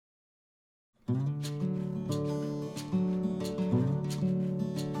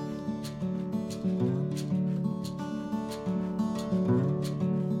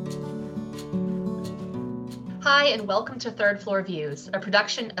Hi, and welcome to Third Floor Views, a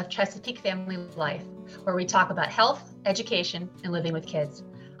production of Chesapeake Family Life, where we talk about health, education, and living with kids.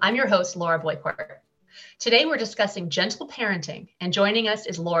 I'm your host, Laura Boycourt. Today, we're discussing gentle parenting, and joining us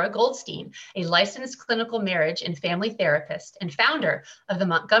is Laura Goldstein, a licensed clinical marriage and family therapist and founder of the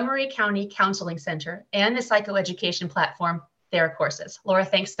Montgomery County Counseling Center and the psychoeducation platform, TheraCourses. Laura,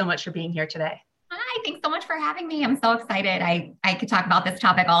 thanks so much for being here today. Hi, thanks so much for having me. I'm so excited. I could talk about this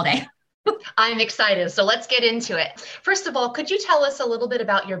topic all day. I'm excited. So let's get into it. First of all, could you tell us a little bit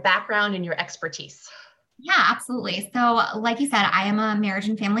about your background and your expertise? Yeah, absolutely. So like you said, I am a marriage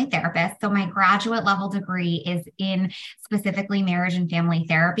and family therapist. So my graduate level degree is in specifically marriage and family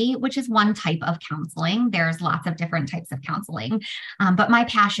therapy, which is one type of counseling. There's lots of different types of counseling. But my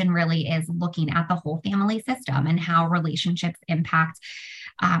passion really is looking at the whole family system and how relationships impact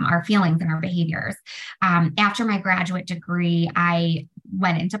our feelings and our behaviors. After my graduate degree, I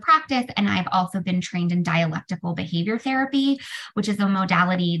went into practice, and I've also been trained in dialectical behavior therapy, which is a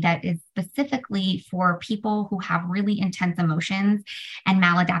modality that is specifically for people who have really intense emotions and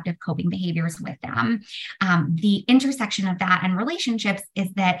maladaptive coping behaviors with them. The intersection of that and relationships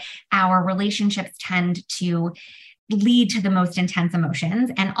is that our relationships tend to lead to the most intense emotions.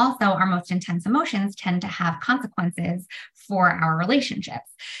 And also our most intense emotions tend to have consequences for our relationships.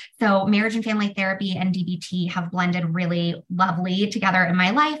 So marriage and family therapy and DBT have blended really lovely together in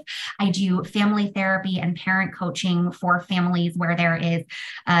my life. I do family therapy and parent coaching for families where there is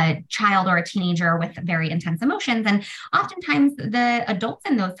a child or a teenager with very intense emotions. And oftentimes the adults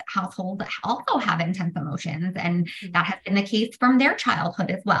in those households also have intense emotions. And that has been the case from their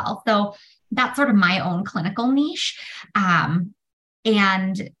childhood as well. So that's sort of my own clinical niche. And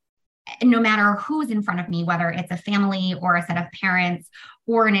no matter who's in front of me, whether it's a family or a set of parents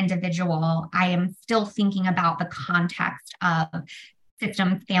or an individual, I am still thinking about the context of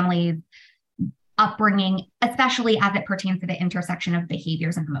systems, families, upbringing, especially as it pertains to the intersection of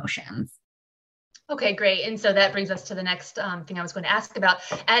behaviors and emotions. Okay, great. And so that brings us to the next thing I was going to ask about.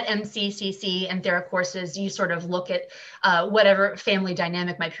 At MCCC and TheraCourses, you sort of look at whatever family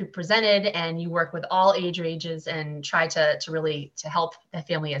dynamic might be presented, and you work with all age ranges and try to really help the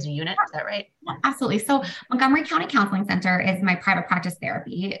family as a unit. Is that right? Yeah, absolutely. So Montgomery County Counseling Center is my private practice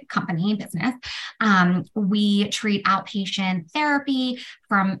therapy company business. We treat outpatient therapy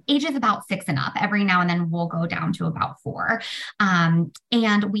from ages about 6 and up. Every now and then we'll go down to about 4.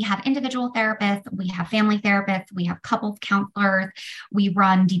 And we have individual therapists, we have family therapists, we have couples counselors, we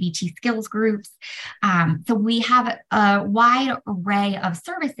run DBT skills groups. So we have a wide array of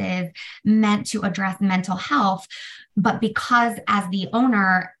services meant to address mental health. But because as the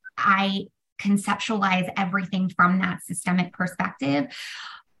owner, I conceptualize everything from that systemic perspective,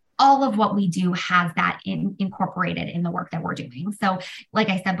 all of what we do has that incorporated in the work that we're doing. So like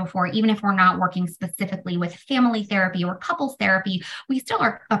I said before, even if we're not working specifically with family therapy or couples therapy, we still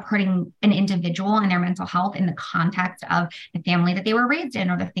are putting an individual and their mental health in the context of the family that they were raised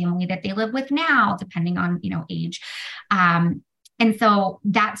in or the family that they live with now, depending on, age. And so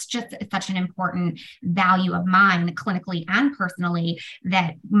that's just such an important value of mine, clinically and personally,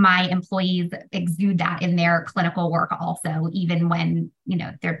 that my employees exude that in their clinical work also, even when,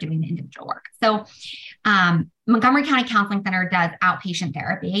 they're doing the individual work. So Montgomery County Counseling Center does outpatient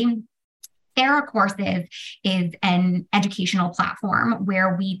therapy. TheraCourses is an educational platform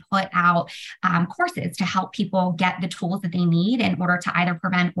where we put out courses to help people get the tools that they need in order to either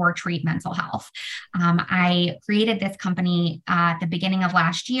prevent or treat mental health. I created this company at the beginning of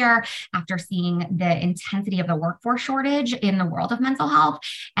last year after seeing the intensity of the workforce shortage in the world of mental health,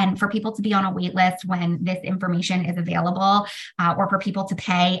 and for people to be on a wait list when this information is available, or for people to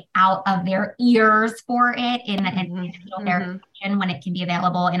pay out of their ears for it in the individual therapy when it can be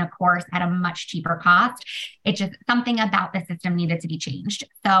available in a course at a much cheaper cost. It's just something about the system needed to be changed.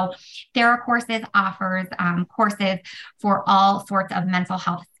 So TheraCourses offers courses for all sorts of mental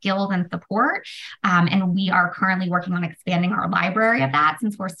health skills and support. And we are currently working on expanding our library of that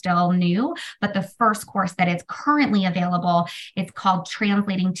since we're still new. But the first course that is currently available is called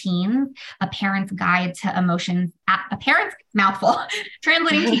Translating Teens, A Parent's Guide to Emotions, a parent's mouthful,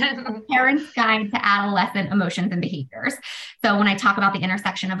 Translating Teens, A Parent's Guide to Adolescent Emotions and Behaviors. So when I talk about the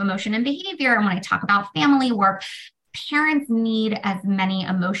intersection of emotion and behavior, and when I talk about family work, parents need as many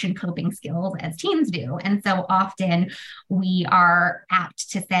emotion coping skills as teens do. And so often we are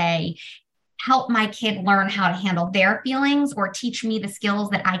apt to say, help my kid learn how to handle their feelings or teach me the skills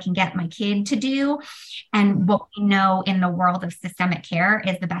that I can get my kid to do. And what we know in the world of systemic care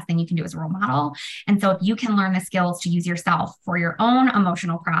is the best thing you can do is a role model. And so if you can learn the skills to use yourself for your own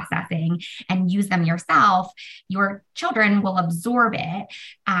emotional processing and use them yourself, your children will absorb it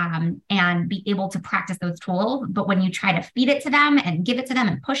and be able to practice those tools. But when you try to feed it to them and give it to them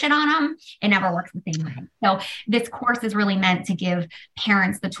and push it on them, it never works the same way. So this course is really meant to give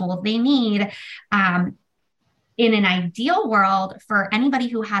parents the tools they need in an ideal world for anybody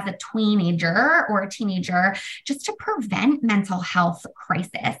who has a teenager or a teenager, just to prevent mental health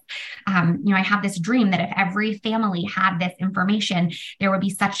crisis. I have this dream that if every family had this information, there would be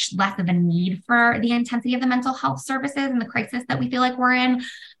such less of a need for the intensity of the mental health services and the crisis that we feel like we're in.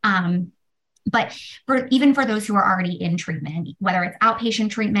 But even for those who are already in treatment, whether it's outpatient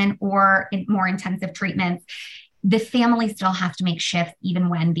treatment or more intensive treatments, the family still has to make shifts even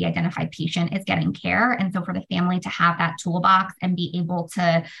when the identified patient is getting care. And so for the family to have that toolbox and be able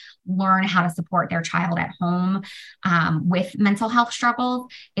to learn how to support their child at home with mental health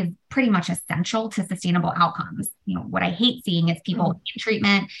struggles is pretty much essential to sustainable outcomes. What I hate seeing is people in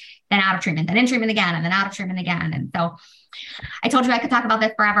treatment, then out of treatment, then in treatment again, and then out of treatment again. And so I told you I could talk about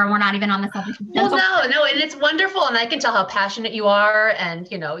this forever. We're not even on the subject. Well, no, and it's wonderful, and I can tell how passionate you are, and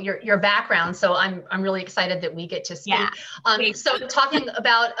your background. So I'm really excited that we get to speak. Yeah. So talking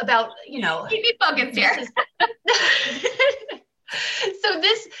about keep me focused here. So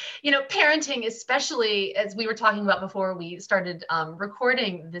this, parenting, especially as we were talking about before we started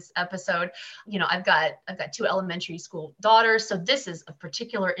recording this episode, I've got 2 elementary school daughters. So this is of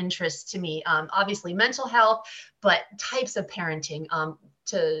particular interest to me. Obviously mental health, but types of parenting,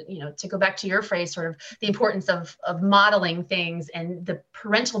 to go back to your phrase, sort of the importance of modeling things and the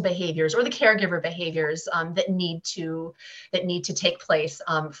parental behaviors or the caregiver behaviors that need to take place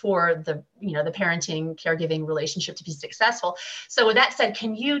for the parenting caregiving relationship to be successful. So with that said,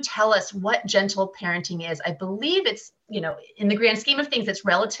 can you tell us what gentle parenting is? I believe it's, in the grand scheme of things, it's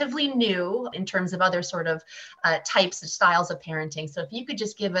relatively new in terms of other sort of types of styles of parenting. So if you could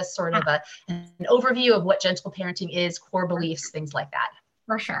just give us sort of an overview of what gentle parenting is, core beliefs, things like that.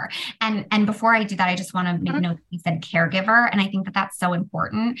 For sure. And before I do that, I just want to make note that you said caregiver. And I think that that's so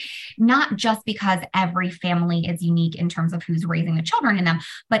important, not just because every family is unique in terms of who's raising the children in them,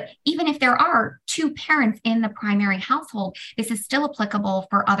 but even if there are 2 parents in the primary household, this is still applicable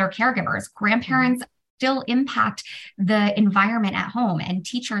for other caregivers. Grandparents still impact the environment at home, and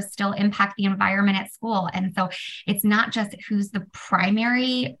teachers still impact the environment at school. And so it's not just who's the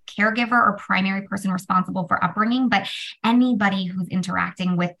primary caregiver or primary person responsible for upbringing, but anybody who's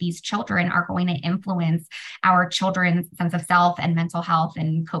interacting with these children are going to influence our children's sense of self and mental health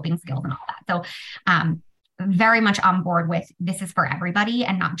and coping skills and all that. So very much on board with this is for everybody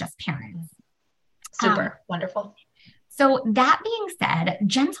and not just parents. Super. Wonderful. So that being said,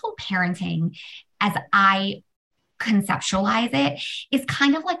 gentle parenting, as I conceptualize it, is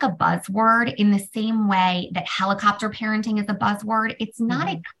kind of like a buzzword in the same way that helicopter parenting is a buzzword. It's not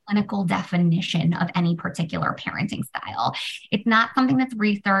a clinical definition of any particular parenting style. It's not something that's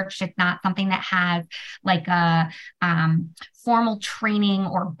researched. It's not something that has like a formal training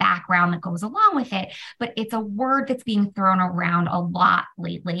or background that goes along with it, but it's a word that's being thrown around a lot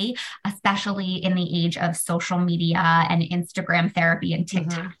lately, especially in the age of social media and Instagram therapy and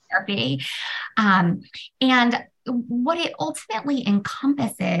TikTok therapy. And what it ultimately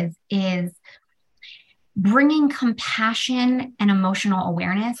encompasses is bringing compassion and emotional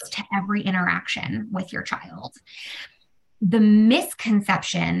awareness to every interaction with your child. The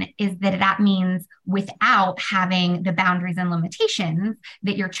misconception is that means without having the boundaries and limitations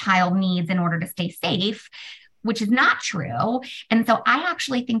that your child needs in order to stay safe, which is not true. And so I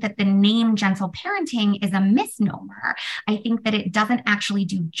actually think that the name gentle parenting is a misnomer. I think that it doesn't actually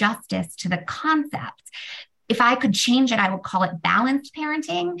do justice to the concept. If I could change it, I would call it balanced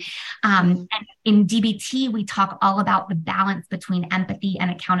parenting. And in DBT, we talk all about the balance between empathy and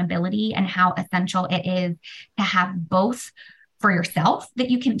accountability and how essential it is to have both for yourself, that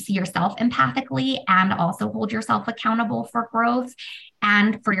you can see yourself empathically and also hold yourself accountable for growth,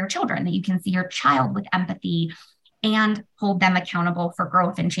 and for your children, that you can see your child with empathy and hold them accountable for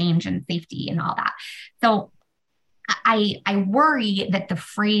growth and change and safety and all that. So I worry that the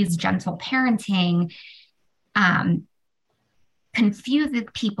phrase gentle parenting confuses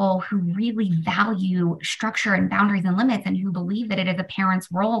people who really value structure and boundaries and limits and who believe that it is a parent's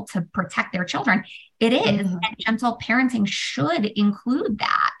role to protect their children. It is, and gentle parenting should include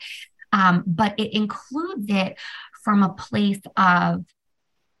that. But it includes it from a place of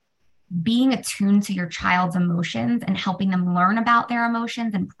being attuned to your child's emotions and helping them learn about their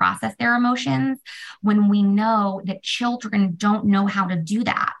emotions and process their emotions, when we know that children don't know how to do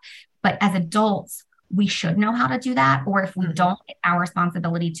that, but as adults, we should know how to do that. Or if we don't, it's our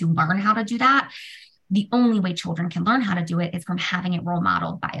responsibility to learn how to do that. The only way children can learn how to do it is from having it role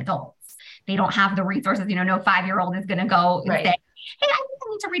modeled by adults. They don't have the resources, no 5-year-old is going to go and say, hey, I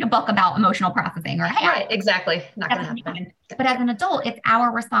need to read a book about emotional processing, or hey, right, exactly. Not going to happen. But as an adult, it's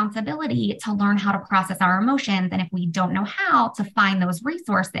our responsibility to learn how to process our emotions. And if we don't know how, to find those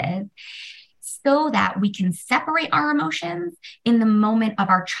resources so that we can separate our emotions in the moment of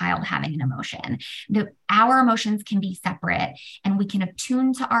our child having an emotion. That our emotions can be separate, and we can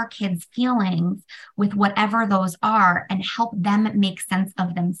attune to our kids' feelings with whatever those are and help them make sense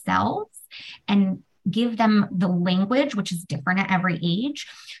of themselves and give them the language, which is different at every age,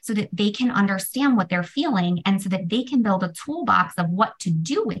 so that they can understand what they're feeling and so that they can build a toolbox of what to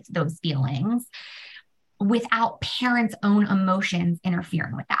do with those feelings without parents' own emotions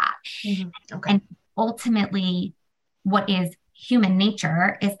interfering with that. Okay. And ultimately, what is human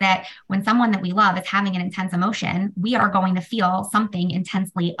nature is that when someone that we love is having an intense emotion, we are going to feel something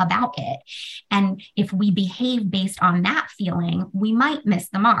intensely about it. And if we behave based on that feeling, we might miss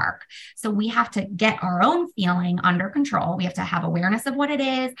the mark. So we have to get our own feeling under control. We have to have awareness of what it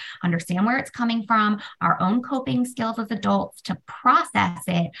is, understand where it's coming from, our own coping skills as adults to process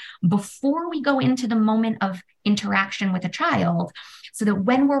it before we go into the moment of interaction with a child, so that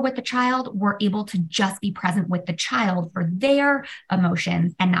when we're with the child, we're able to just be present with the child for their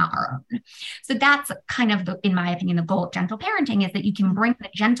emotions and not our own. So that's kind of, in my opinion, the goal of gentle parenting, is that you can bring the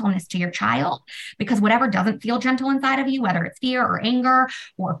gentleness to your child, because whatever doesn't feel gentle inside of you, whether it's fear or anger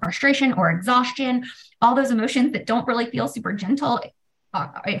or frustration or exhaustion, all those emotions that don't really feel super gentle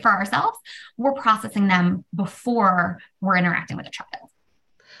for ourselves, we're processing them before we're interacting with a child.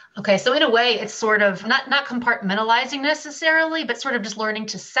 Okay, so in a way, it's sort of not compartmentalizing necessarily, but sort of just learning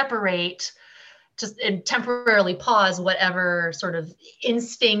to separate, just and temporarily pause whatever sort of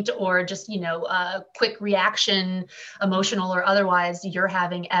instinct or just, quick reaction, emotional or otherwise, you're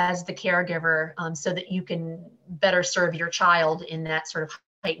having as the caregiver, so that you can better serve your child in that sort of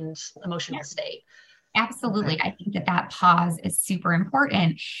heightened emotional state. Absolutely. Okay. I think that pause is super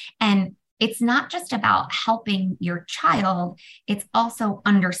important. And it's not just about helping your child, it's also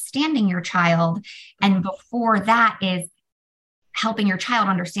understanding your child. And before that is helping your child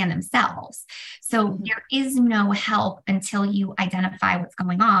understand themselves. So there is no help until you identify what's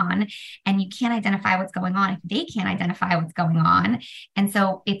going on, and you can't identify what's going on if they can't identify what's going on. And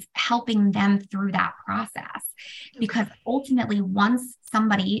so it's helping them through that process, because ultimately, once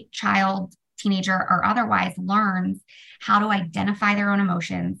somebody, child, teenager, or otherwise, learns how to identify their own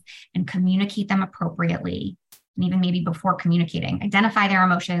emotions and communicate them appropriately, and even maybe before communicating, identify their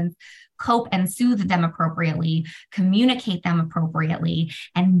emotions, cope and soothe them appropriately, communicate them appropriately,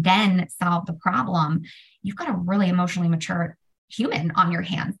 and then solve the problem, you've got a really emotionally mature human on your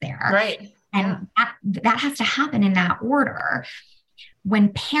hands there. Right. And that has to happen in that order.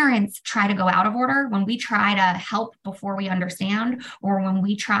 When parents try to go out of order, when we try to help before we understand, or when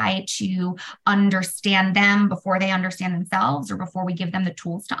we try to understand them before they understand themselves, or before we give them the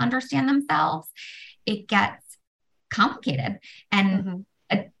tools to understand themselves, it gets complicated. And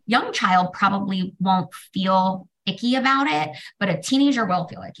a young child probably won't feel icky about it, but a teenager will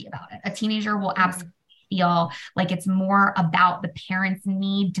feel icky about it. A teenager will absolutely feel like it's more about the parent's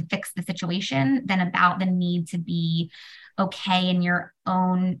need to fix the situation than about the need to be okay in your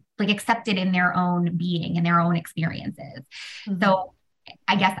own, like accepted in their own being and their own experiences. So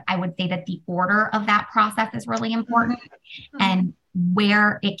I guess I would say that the order of that process is really important. And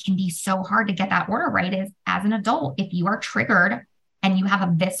where it can be so hard to get that order right is, as an adult, if you are triggered and you have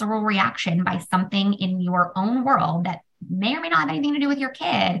a visceral reaction by something in your own world that may or may not have anything to do with your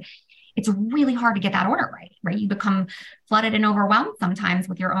kid, it's really hard to get that order right? You become flooded and overwhelmed sometimes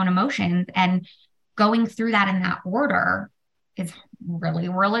with your own emotions, and going through that in that order is really,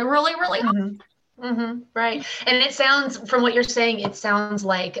 really, really, really hard. Right. And it sounds, from what you're saying, it sounds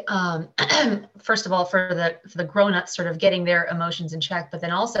like, first of all, for the grown-ups sort of getting their emotions in check, but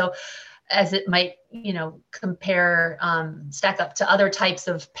then also, as it might, compare, stack up to other types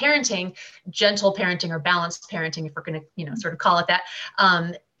of parenting, gentle parenting or balanced parenting, if we're going to, sort of call it that,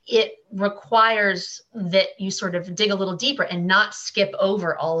 it requires that you sort of dig a little deeper and not skip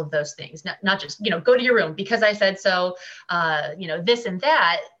over all of those things, not just, go to your room because I said so, this and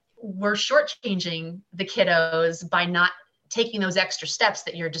that. We're shortchanging the kiddos by not taking those extra steps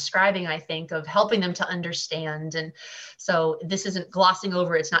that you're describing, I think, of helping them to understand. And so this isn't glossing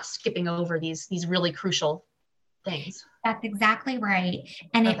over, it's not skipping over these really crucial things. That's exactly right.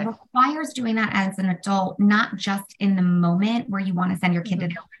 And it Perfect. requires doing that as an adult, not just in the moment where you want to send your kid to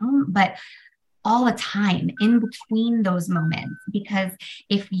their room, but all the time in between those moments. Because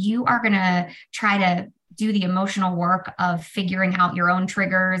if you are going to try to do the emotional work of figuring out your own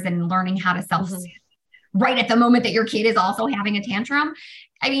triggers and learning how to self-soothe right at the moment that your kid is also having a tantrum,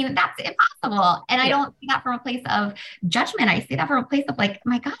 I mean, that's impossible. And I don't see that from a place of judgment. I see that from a place of like,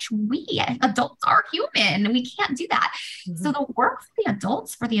 my gosh, we adults are human. We can't do that. So the work for the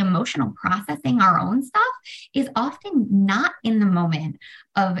adults for the emotional processing our own stuff is often not in the moment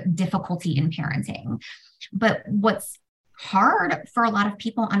of difficulty in parenting. But what's hard for a lot of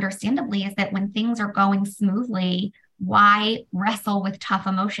people, understandably, is that when things are going smoothly, why wrestle with tough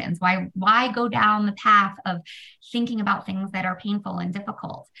emotions? Why go down the path of thinking about things that are painful and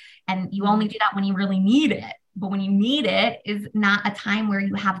difficult? And you only do that when you really need it. But when you need it is not a time where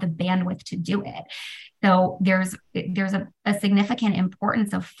you have the bandwidth to do it. So there's a significant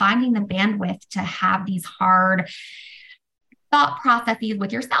importance of finding the bandwidth to have these hard thought processes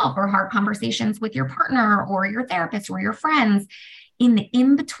with yourself or hard conversations with your partner or your therapist or your friends in the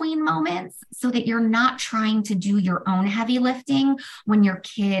in-between moments, so that you're not trying to do your own heavy lifting when your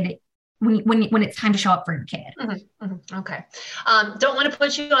kid, when it's time to show up for your kid. Okay. Don't want to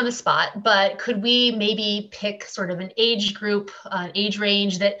put you on the spot, but could we maybe pick sort of an age group, age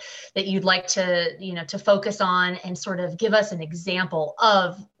range that you'd like to focus on, and sort of give us an example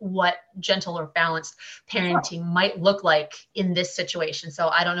of what gentle or balanced parenting might look like in this situation? So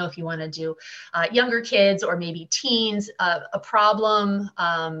I don't know if you want to do younger kids or maybe teens, a problem,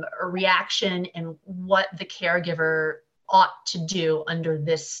 a reaction, and what the caregiver ought to do under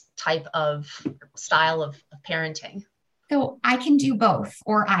this type of style of parenting. So I can do both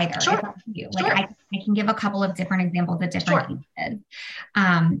or either. Sure. It's up to you. Like I can give a couple of different examples at different ages.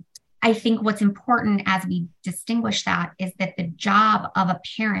 I think what's important as we distinguish that is that the job of a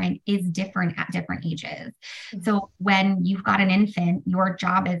parent is different at different ages. So when you've got an infant, your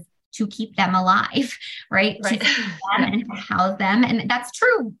job is to keep them alive, right? To feed them and to house them. And that's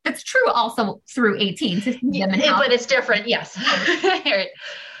true. That's true also through 18 to feed them and house them. But it's different. Yes.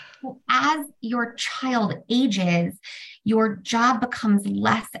 As your child ages, your job becomes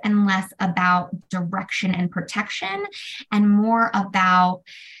less and less about direction and protection and more about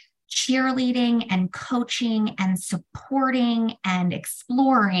cheerleading and coaching and supporting and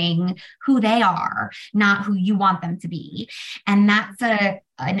exploring who they are, not who you want them to be. And that's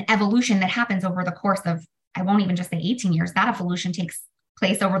an evolution that happens over the course of, I won't even just say 18 years, that evolution takes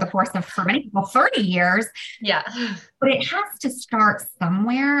place over the course of, for many people, 30 years. Yeah. But it has to start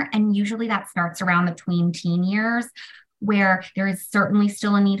somewhere. And usually that starts around the tween teen years, where there is certainly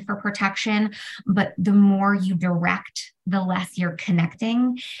still a need for protection, but the more you direct, the less you're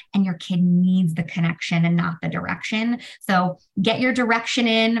connecting, and your kid needs the connection and not the direction. So get your direction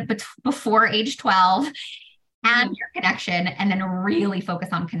in before age 12 and your connection, and then really focus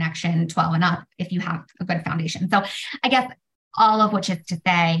on connection 12 and up if you have a good foundation. So I guess all of which is to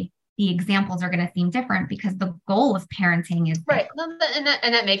say, the examples are going to seem different because the goal of parenting is right. And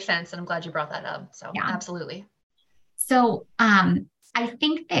that makes sense. And I'm glad you brought that up. So yeah. Absolutely. So I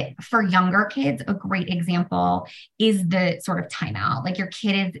think that for younger kids, a great example is the sort of timeout. Like your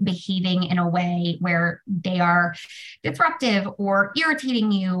kid is behaving in a way where they are disruptive or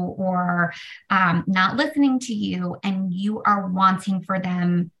irritating you or not listening to you, and you are wanting for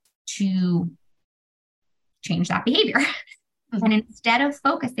them to change that behavior. And instead of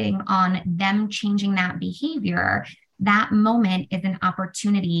focusing on them changing that behavior, that moment is an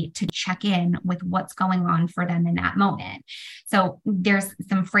opportunity to check in with what's going on for them in that moment. So there's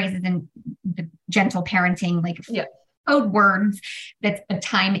some phrases in the gentle parenting, like code words, that's a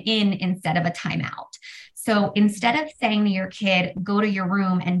time in instead of a time out. So instead of saying to your kid, go to your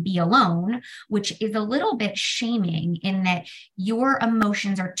room and be alone, which is a little bit shaming in that your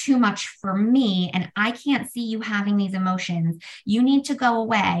emotions are too much for me and I can't see you having these emotions. You need to go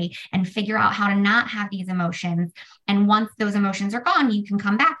away and figure out how to not have these emotions. And once those emotions are gone, you can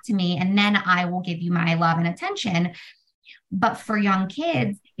come back to me and then I will give you my love and attention. But for young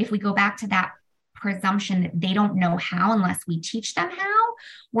kids, if we go back to that presumption that they don't know how unless we teach them how,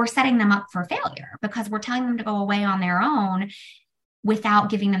 we're setting them up for failure because we're telling them to go away on their own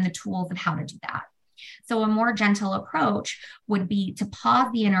without giving them the tools of how to do that. So a more gentle approach would be to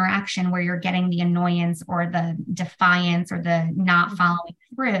pause the interaction where you're getting the annoyance or the defiance or the not following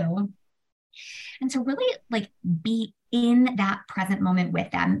through, and to really like be in that present moment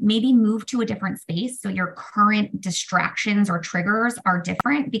with them. Maybe move to a different space so your current distractions or triggers are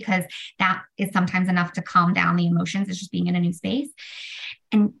different, because that is sometimes enough to calm down the emotions. It's just being in a new space.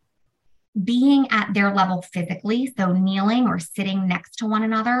 And being at their level physically, so kneeling or sitting next to one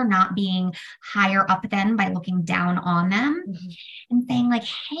another, not being higher up than by looking down on them, and saying like,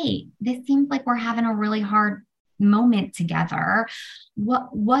 hey, this seems like we're having a really hard moment together.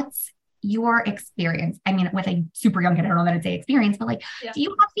 What's your experience? I mean, with a super young kid, I don't know that it's a experience, but like, do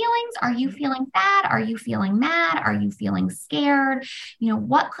you have feelings? Are you feeling sad? Are you feeling mad? Are you feeling scared?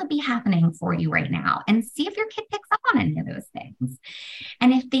 What could be happening for you right now? And see if your kid picks up on any of those things.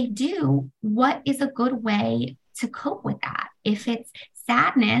 And if they do, what is a good way to cope with that? If it's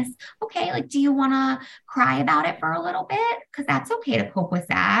sadness, okay, like, do you want to cry about it for a little bit? Because that's okay to cope with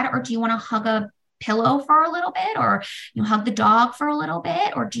that. Or do you want to hug a pillow for a little bit, or hug the dog for a little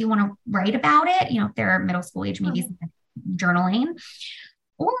bit, or do you want to write about it? If they're middle school age, maybe journaling.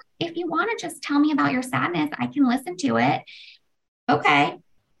 Or if you want to just tell me about your sadness, I can listen to it. Okay,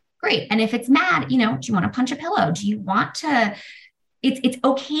 great. And if it's mad, do you want to punch a pillow? Do you want to? It's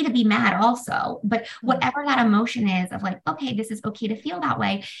okay to be mad also, but whatever that emotion is of like, okay, this is okay to feel that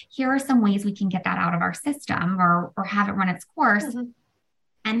way. Here are some ways we can get that out of our system or have it run its course.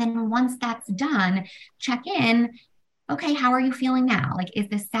 And then once that's done, check in. Okay, how are you feeling now? Like, is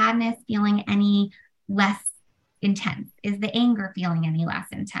the sadness feeling any less intense? Is the anger feeling any less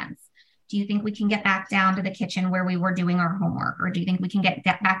intense? Do you think we can get back down to the kitchen where we were doing our homework? Or do you think we can get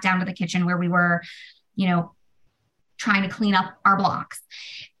back down to the kitchen where we were, trying to clean up our blocks?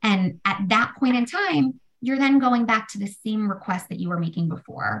 And at that point in time, you're then going back to the same request that you were making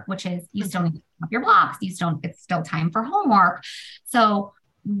before, which is you still need to clean up your blocks. It's still time for homework. So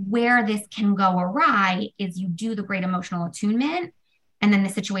where this can go awry is you do the great emotional attunement, and then the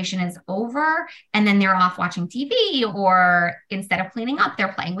situation is over, and then they're off watching TV, or instead of cleaning up,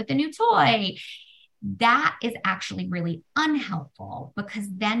 they're playing with the new toy. That is actually really unhelpful, because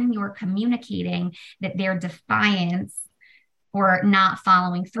then you're communicating that their defiance or not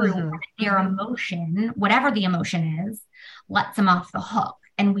following through, their emotion, whatever the emotion is, lets them off the hook.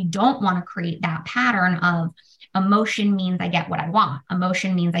 And we don't want to create that pattern of emotion means I get what I want.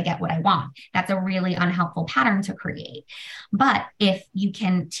 Emotion means I get what I want. That's a really unhelpful pattern to create. But if you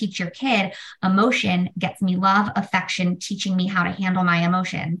can teach your kid, emotion gets me love, affection, teaching me how to handle my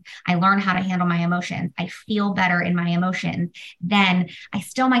emotions. I learn how to handle my emotions. I feel better in my emotions. Then I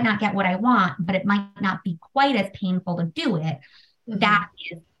still might not get what I want, but it might not be quite as painful to do it. That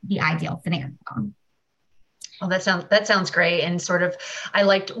is the ideal scenario. Oh, that sounds great. And sort of, I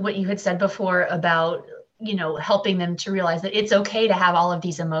liked what you had said before about, helping them to realize that it's okay to have all of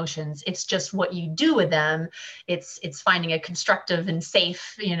these emotions. It's just what you do with them. It's finding a constructive and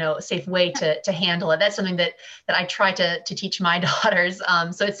safe way to handle it. That's something that I try to teach my daughters.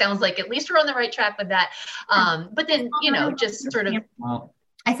 So it sounds like at least we're on the right track with that. But then, just sort of.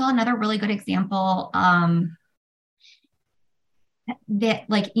 I saw another really good example. That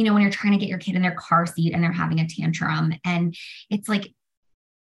like, when you're trying to get your kid in their car seat and they're having a tantrum, and it's like,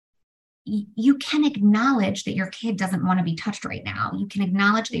 you can acknowledge that your kid doesn't want to be touched right now. You can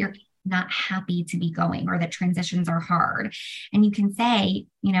acknowledge that you're not happy to be going, or that transitions are hard. And you can say,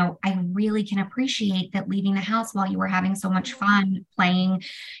 I really can appreciate that leaving the house while you were having so much fun playing,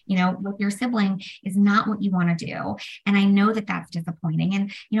 with your sibling is not what you want to do. And I know that that's disappointing.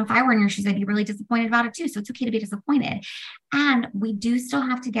 And, if I were in your shoes, I'd be really disappointed about it too. So it's okay to be disappointed. And we do still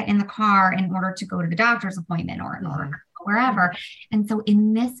have to get in the car in order to go to the doctor's appointment or in order to wherever. And so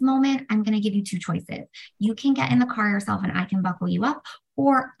in this moment, I'm going to give you two choices. You can get in the car yourself and I can buckle you up,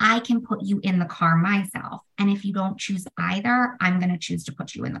 or I can put you in the car myself. And if you don't choose either, I'm going to choose to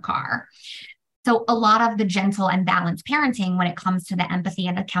put you in the car. So a lot of the gentle and balanced parenting when it comes to the empathy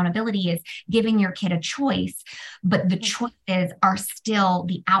and accountability is giving your kid a choice, but the choices are still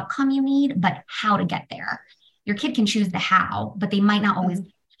the outcome you need, but how to get there. Your kid can choose the how, but they might not always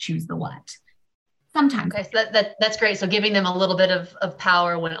choose the what. Sometimes. Okay, so that's great. So giving them a little bit of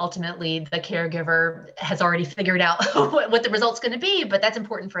power when ultimately the caregiver has already figured out what the result's going to be, but that's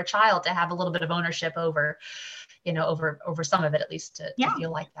important for a child to have a little bit of ownership over, over some of it, at least to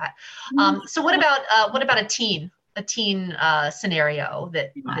feel like that. So what about a teen scenario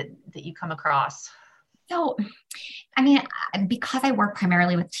that you come across? So, I mean, because I work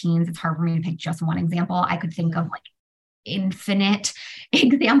primarily with teens, it's hard for me to pick just one example. I could think of like infinite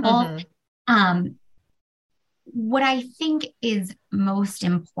examples. What I think is most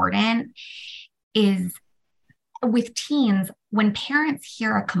important is with teens, when parents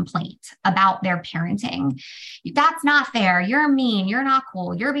hear a complaint about their parenting, that's not fair. You're mean. You're not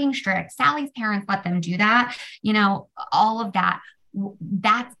cool. You're being strict. Sally's parents let them do that. All of that.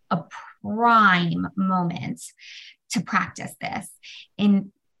 That's a prime moment to practice this.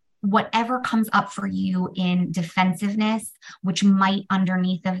 whatever comes up for you in defensiveness, which might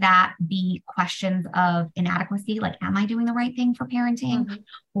underneath of that be questions of inadequacy, like, am I doing the right thing for parenting? Mm-hmm.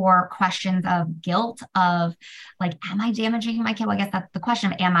 Or questions of guilt of like, am I damaging my kid? Well, I guess that's the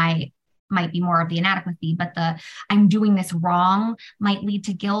question of am I might be more of the inadequacy, but the I'm doing this wrong might lead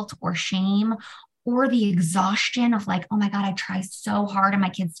to guilt or shame, or the exhaustion of like, oh my God, I try so hard and my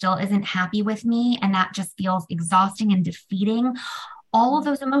kid still isn't happy with me. And that just feels exhausting and defeating. All of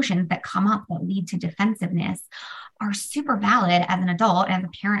those emotions that come up that lead to defensiveness are super valid as an adult, as a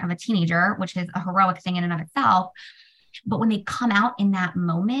parent of a teenager, which is a heroic thing in and of itself. But when they come out in that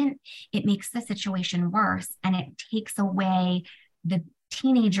moment, it makes the situation worse and it takes away the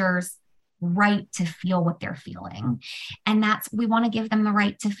teenager's right to feel what they're feeling. And we want to give them the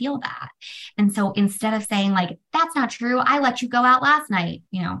right to feel that. And so instead of saying like, that's not true, I let you go out last night,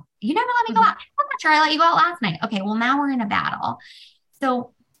 you never let me go out. I'm not sure I let you go out last night. Okay, well, now we're in a battle.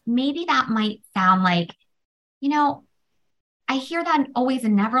 So maybe that might sound like, I hear that always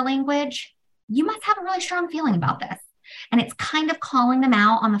and never language. You must have a really strong feeling about this. And it's kind of calling them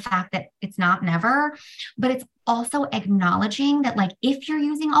out on the fact that it's not never, but it's also acknowledging that like, if you're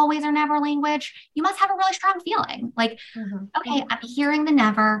using always or never language, you must have a really strong feeling like, okay, I'm hearing the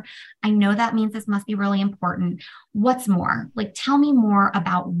never. I know that means this must be really important. What's more? Like, tell me more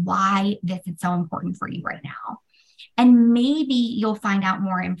about why this is so important for you right now. And maybe you'll find out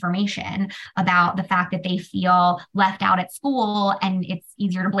more information about the fact that they feel left out at school, and it's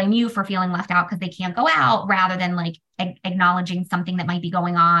easier to blame you for feeling left out because they can't go out rather than like acknowledging something that might be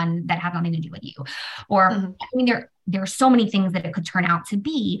going on that has nothing to do with you. Or, I mean, there are so many things that it could turn out to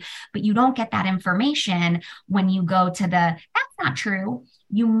be, but you don't get that information when you go to that's not true.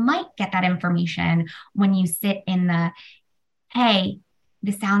 You might get that information when you sit in the, hey,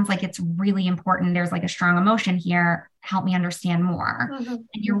 this sounds like it's really important. There's like a strong emotion here. Help me understand more. And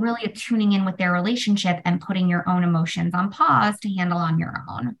you're really tuning in with their relationship and putting your own emotions on pause to handle on your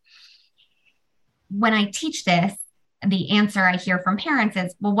own. When I teach this, the answer I hear from parents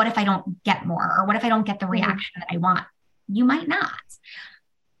is, well, what if I don't get more? Or what if I don't get the reaction that I want? You might not.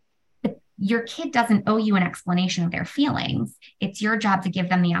 But your kid doesn't owe you an explanation of their feelings. It's your job to give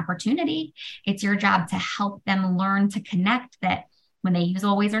them the opportunity. It's your job to help them learn to connect that when they use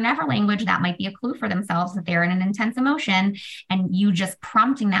always or never language, that might be a clue for themselves that they're in an intense emotion. And you just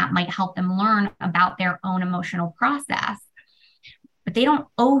prompting that might help them learn about their own emotional process. But they don't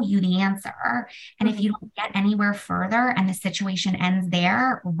owe you the answer. And if you don't get anywhere further and the situation ends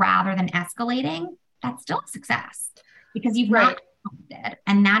there rather than escalating, that's still a success because you've not it.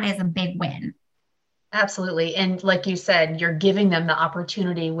 And that is a big win. Absolutely. And like you said, you're giving them the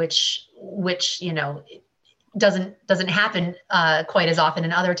opportunity, which doesn't happen quite as often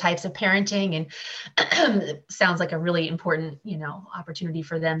in other types of parenting, and it sounds like a really important opportunity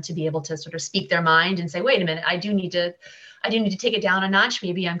for them to be able to sort of speak their mind and say, wait a minute, I do need to take it down a notch.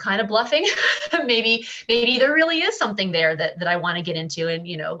 Maybe I'm kind of bluffing. maybe there really is something there that I want to get into. And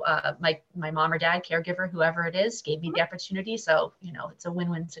my mom or dad, caregiver, whoever it is, gave me the opportunity. So it's a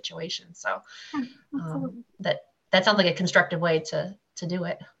win-win situation. So that sounds like a constructive way to do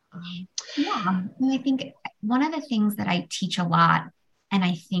it. Yeah, I think one of the things that I teach a lot, and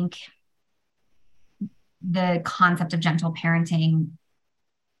I think the concept of gentle parenting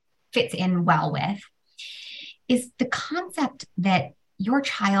fits in well with, is the concept that your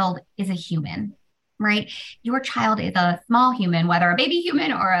child is a human, right? Your child is a small human, whether a baby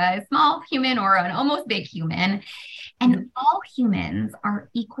human or a small human or an almost big human. And all humans are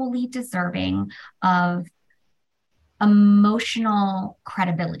equally deserving of emotional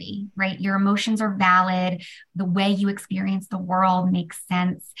credibility, right? Your emotions are valid. The way you experience the world makes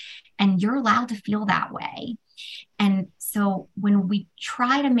sense, and you're allowed to feel that way. And so when we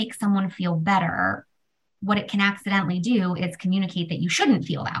try to make someone feel better, what it can accidentally do is communicate that you shouldn't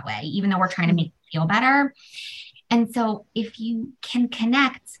feel that way, even though we're trying to make you feel better. And so if you can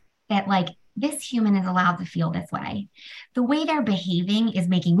connect that, like, this human is allowed to feel this way. The way they're behaving is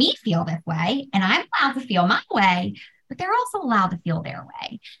making me feel this way, and I'm allowed to feel my way, but they're also allowed to feel their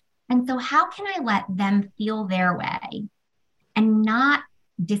way. And so how can I let them feel their way and not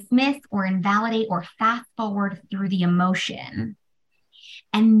dismiss or invalidate or fast forward through the emotion?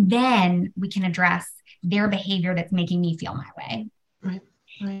 And then we can address their behavior that's making me feel my way.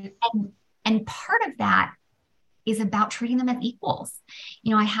 Right. And part of that is about treating them as equals.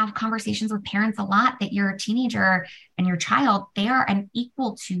 I have conversations with parents a lot that your teenager and your child, they are an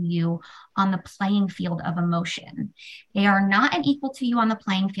equal to you on the playing field of emotion. They are not an equal to you on the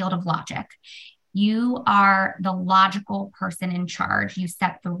playing field of logic. You are the logical person in charge. You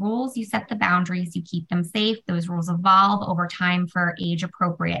set the rules, you set the boundaries, you keep them safe. Those rules evolve over time for age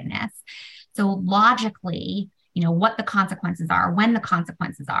appropriateness. So logically, you know, what the consequences are, when the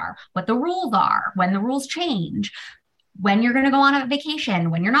consequences are, what the rules are, when the rules change, when you're going to go on a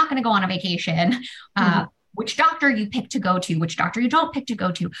vacation, when you're not going to go on a vacation, which doctor you pick to go to, which doctor you don't pick to go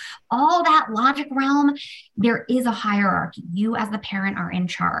to, all that logic realm, there is a hierarchy. You as the parent are in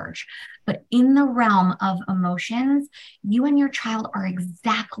charge. But in the realm of emotions, you and your child are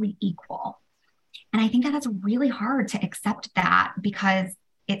exactly equal. And I think that that's really hard to accept that because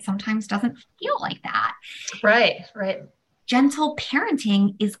it sometimes doesn't feel like that. Right, right. Gentle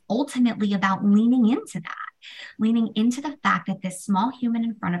parenting is ultimately about leaning into that, leaning into the fact that this small human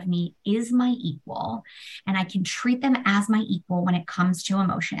in front of me is my equal, and I can treat them as my equal when it comes to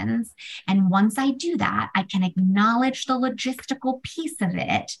emotions. And once I do that, I can acknowledge the logistical piece of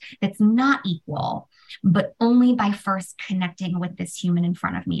it that's not equal, but only by first connecting with this human in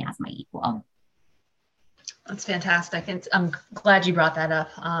front of me as my equal. That's fantastic. And I'm glad you brought that up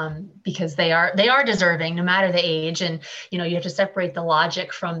because they are deserving no matter the age. And, you know, you have to separate the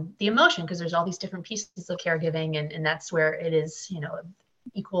logic from the emotion because there's all these different pieces of caregiving. And that's where it is, you know,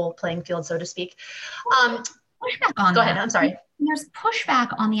 equal playing field, so to speak. Pushback on Go ahead. I'm sorry. There's pushback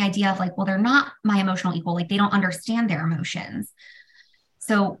on the idea of like, well, they're not my emotional equal. Like they don't understand their emotions.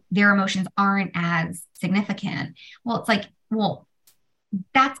 So their emotions aren't as significant. Well, it's like, well,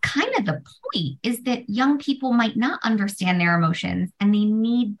 that's kind of the point, is that young people might not understand their emotions and they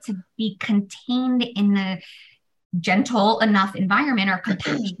need to be contained in a gentle enough environment or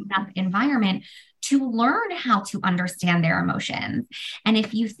compassionate enough environment to learn how to understand their emotions. And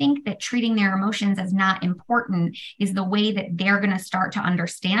if you think that treating their emotions as not important is the way that they're going to start to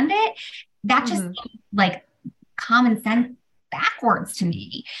understand it, that just like common sense backwards to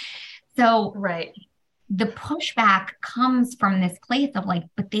me. So right. The pushback comes from this place of like,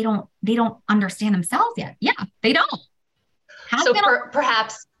 but they don't understand themselves yet. Yeah, they don't. So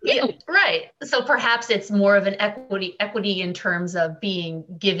perhaps, yeah, right. So perhaps it's more of an equity in terms of being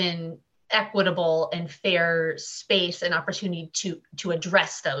given equitable and fair space and opportunity to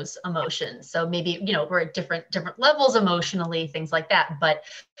address those emotions. So maybe, you know, we're at different levels emotionally, things like that, but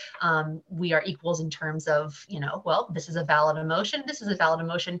we are equals in terms of, you know, well, this is a valid emotion. This is a valid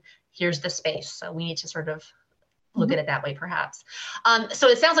emotion. Here's the space. So we need to sort of look at it that way, perhaps. So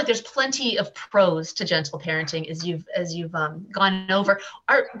it sounds like there's plenty of pros to gentle parenting as you've gone over.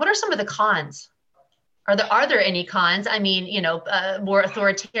 What are some of the cons? Are there any cons? I mean, you know, more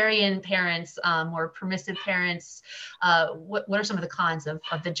authoritarian parents, more permissive parents. What are some of the cons of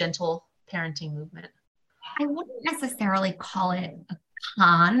the gentle parenting movement? I wouldn't necessarily call it a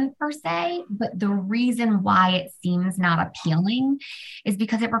con per se, but the reason why it seems not appealing is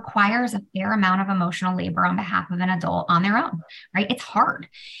because it requires a fair amount of emotional labor on behalf of an adult on their own, right? It's hard.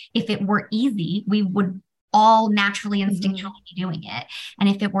 If it were easy, we would all naturally instinctually be doing it. And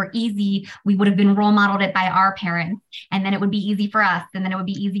if it were easy, we would have been role modeled it by our parents, and then it would be easy for us, and then it would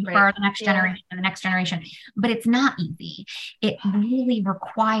be easy for the next generation and the next generation. But it's not easy. It really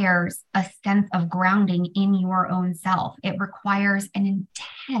requires a sense of grounding in your own self. It requires an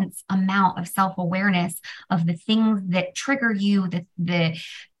intense amount of self-awareness of the things that trigger you, the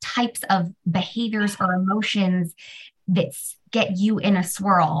types of behaviors or emotions that get you in a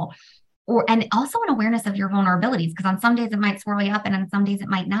swirl. And also an awareness of your vulnerabilities, because on some days it might swirl you up and on some days it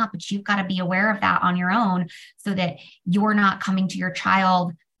might not, but you've got to be aware of that on your own so that you're not coming to your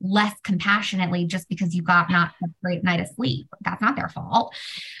child less compassionately just because you got not a great night of sleep. That's not their fault.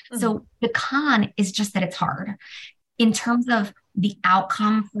 So the con is just that it's hard. In terms of the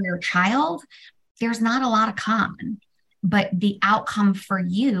outcome for your child, there's not a lot of con, but the outcome for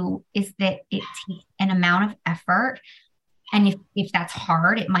you is that it takes an amount of effort. And if that's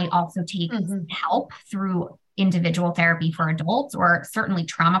hard, it might also take help through individual therapy for adults, or certainly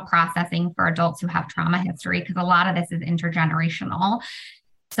trauma processing for adults who have trauma history, because a lot of this is intergenerational.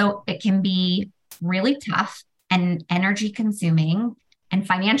 So it can be really tough and energy consuming and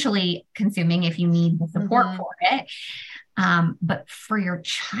financially consuming if you need the support for it. But for your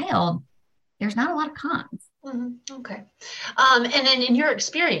child, there's not a lot of cons. Okay. And then in your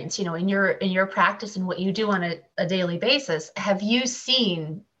experience, you know, in your practice and what you do on a daily basis, have you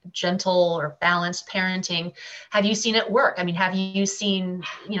seen gentle or balanced parenting? Have you seen it work? I mean, have you seen,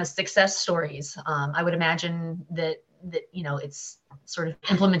 you know, success stories? I would imagine that, you know, it's sort of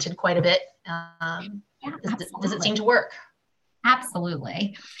implemented quite a bit. Does it seem to work?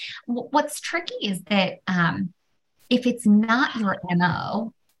 Absolutely. What's tricky is that if it's not your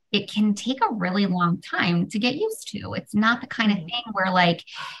MO, it can take a really long time to get used to. It's not the kind of thing where like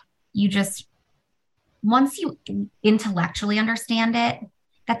you just once you intellectually understand it,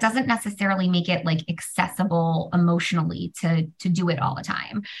 that doesn't necessarily make it like accessible emotionally to do it all the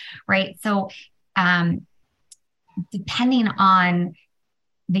time, right? So depending on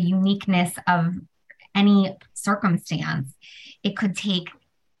the uniqueness of any circumstance, it could take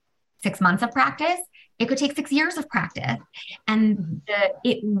 6 months of practice. It could take 6 years of practice. And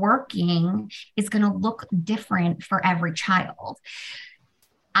it working is going to look different for every child.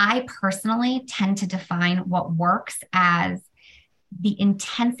 I personally tend to define what works as the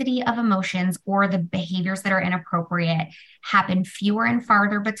intensity of emotions or the behaviors that are inappropriate happen fewer and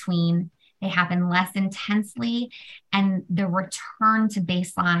farther between. They happen less intensely, and the return to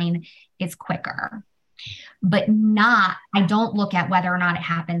baseline is quicker. But I don't look at whether or not it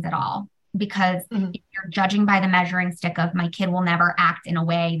happens at all, because if you're judging by the measuring stick of my kid will never act in a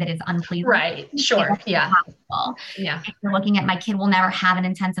way that is unpleasing. Right. Sure. Yeah. Impossible. Yeah. If you're looking at my kid will never have an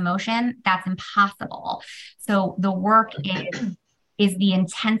intense emotion, that's impossible. So the work is the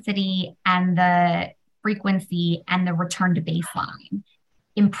intensity and the frequency and the return to baseline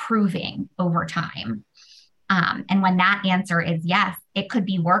improving over time. And when that answer is yes, it could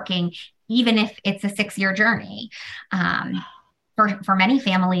be working, even if it's a 6-year journey. For many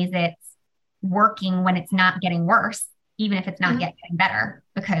families, it's working when it's not getting worse, even if it's not getting better,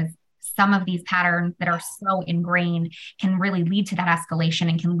 because some of these patterns that are so ingrained can really lead to that escalation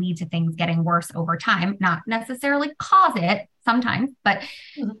and can lead to things getting worse over time, not necessarily cause it sometimes, but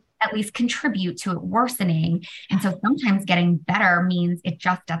at least contribute to it worsening. And so sometimes getting better means it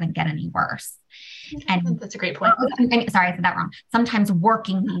just doesn't get any worse. And that's a great point. Sorry, I said that wrong. Sometimes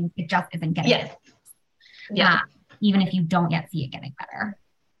working means it just isn't getting better. Yeah. Even if you don't yet see it getting better.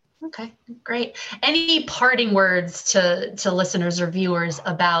 Okay, great. Any parting words to listeners or viewers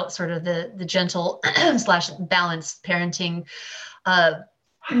about sort of the gentle / balanced parenting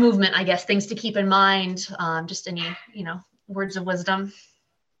movement, I guess, things to keep in mind, just any, words of wisdom?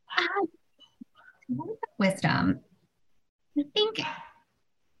 Wisdom. I think,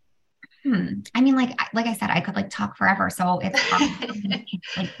 I mean, like I said, I could talk forever. So it's probably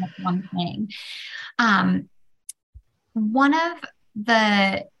like just one thing.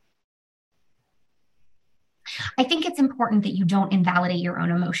 I think it's important that you don't invalidate your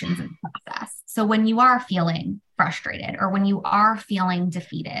own emotions in the process. So when you are feeling frustrated, or when you are feeling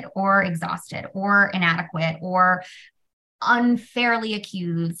defeated or exhausted or inadequate or unfairly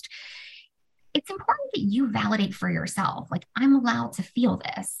accused, it's important that you validate for yourself, like, I'm allowed to feel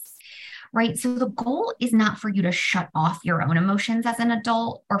this, right? So the goal is not for you to shut off your own emotions as an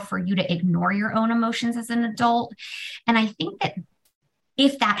adult or for you to ignore your own emotions as an adult. And I think that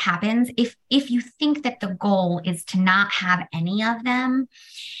if that happens, if you think that the goal is to not have any of them,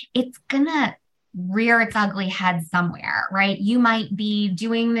 it's gonna rear its ugly head somewhere, right? You might be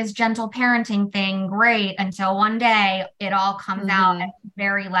doing this gentle parenting thing great until one day it all comes out as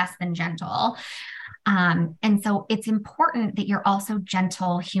very less than gentle. And so it's important that you're also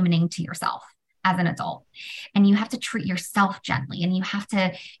gentle humaning to yourself as an adult. And you have to treat yourself gently, and you have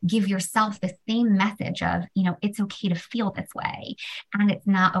to give yourself the same message of, it's okay to feel this way, and it's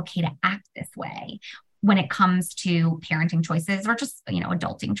not okay to act this way when it comes to parenting choices or just,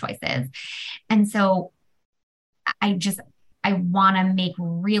 adulting choices. And so I want to make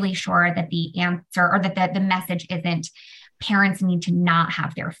really sure that the answer, or that the message isn't parents need to not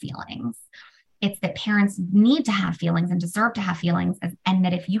have their feelings. It's that parents need to have feelings and deserve to have feelings. And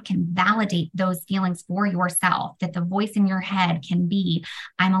that if you can validate those feelings for yourself, that the voice in your head can be,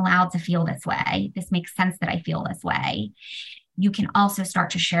 I'm allowed to feel this way. This makes sense that I feel this way. You can also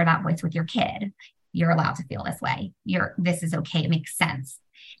start to share that voice with your kid. You're allowed to feel this way. This is okay. It makes sense.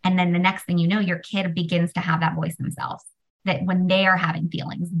 And then the next thing you know, your kid begins to have that voice themselves, that when they are having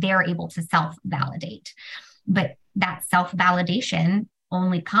feelings, they're able to self-validate. But that self-validation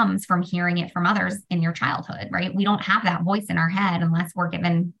only comes from hearing it from others in your childhood, right? We don't have that voice in our head unless we're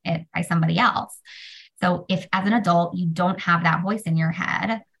given it by somebody else. So if as an adult, you don't have that voice in your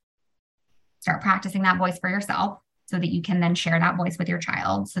head, start practicing that voice for yourself so that you can then share that voice with your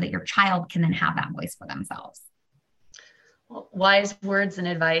child, so that your child can then have that voice for themselves. Wise words and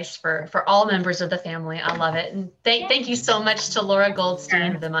advice for all members of the family. I love it. And thank you so much to Laura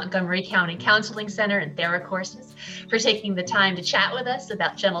Goldstein of the Montgomery County Counseling Center and TheraCourses for taking the time to chat with us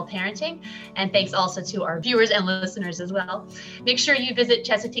about gentle parenting. And thanks also to our viewers and listeners as well. Make sure you visit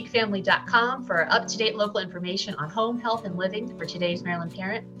ChesapeakeFamily.com for up-to-date local information on home, health, and living for today's Maryland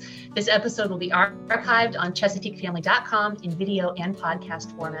parent. This episode will be archived on ChesapeakeFamily.com in video and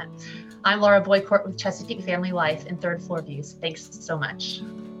podcast format. I'm Laura Boycourt with Chesapeake Family Life and Third Floor Views. Thanks so much.